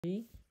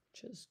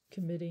which is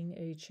committing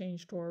a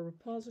change to our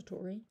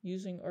repository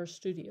using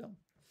RStudio.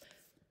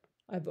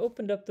 I've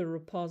opened up the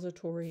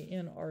repository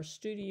in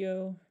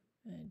RStudio.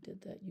 I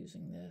did that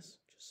using this,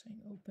 just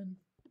saying open.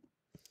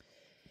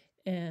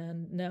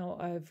 And now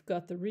I've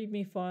got the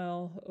README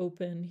file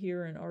open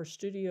here in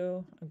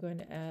RStudio. I'm going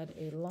to add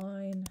a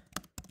line.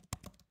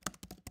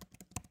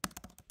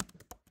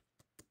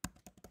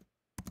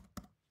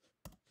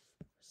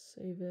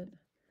 Save it.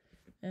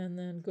 And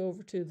then go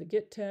over to the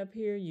Git tab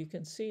here. You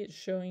can see it's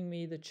showing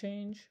me the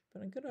change,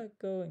 but I'm going to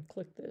go and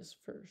click this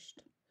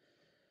first.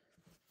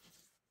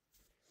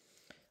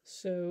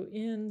 So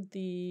in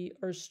the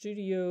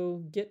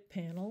RStudio Git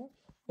panel,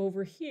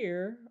 over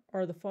here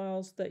are the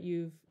files that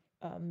you've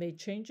made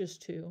changes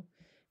to,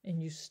 and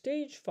you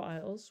stage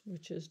files,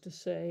 which is to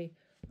say,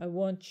 I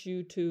want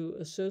you to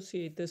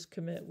associate this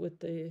commit with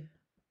the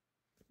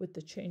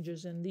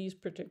changes in these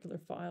particular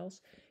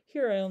files.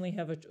 Here I only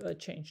have a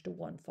change to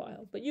one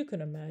file, but you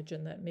can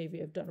imagine that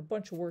maybe I've done a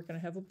bunch of work and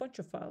I have a bunch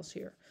of files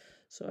here.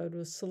 So I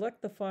would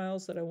select the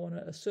files that I want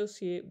to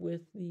associate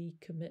with the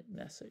commit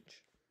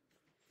message.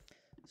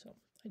 So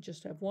I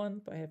just have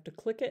one, but I have to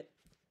click it.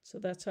 So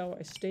that's how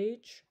I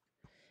stage.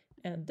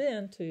 And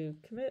then to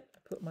commit, I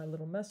put my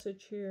little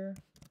message here.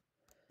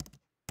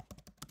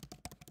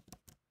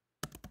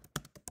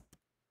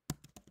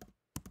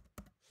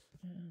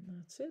 And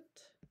that's it.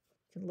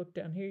 You can look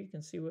down here, you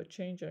can see what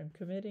change I'm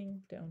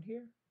committing down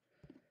here.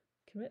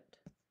 Commit.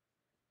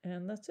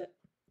 And that's it.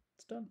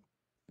 It's done.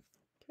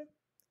 Okay,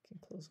 you can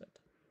close it.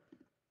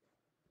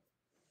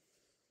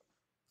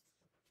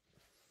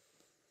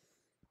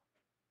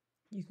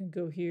 You can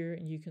go here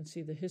and you can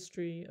see the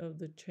history of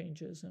the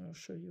changes, and I'll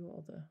show you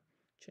all the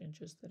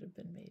changes that have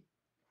been made.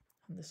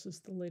 And this is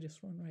the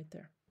latest one right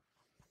there.